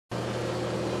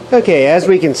Okay, as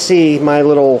we can see, my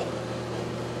little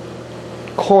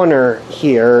corner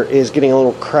here is getting a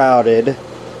little crowded.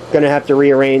 Gonna have to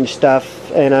rearrange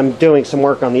stuff, and I'm doing some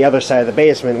work on the other side of the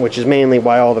basement, which is mainly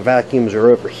why all the vacuums are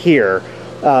over here.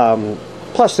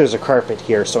 Plus there's a carpet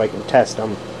here so I can test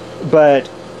them.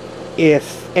 But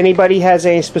if anybody has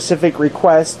any specific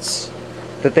requests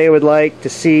that they would like to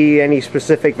see, any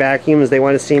specific vacuums they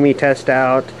want to see me test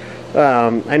out,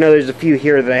 I know there's a few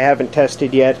here that I haven't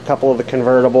tested yet, a couple of the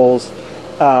convertibles.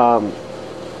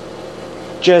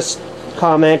 Just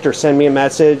comment or send me a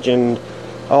message, and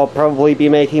I'll probably be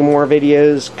making more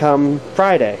videos come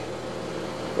Friday.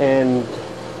 And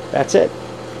that's it.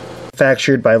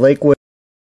 Manufactured by Lakewood.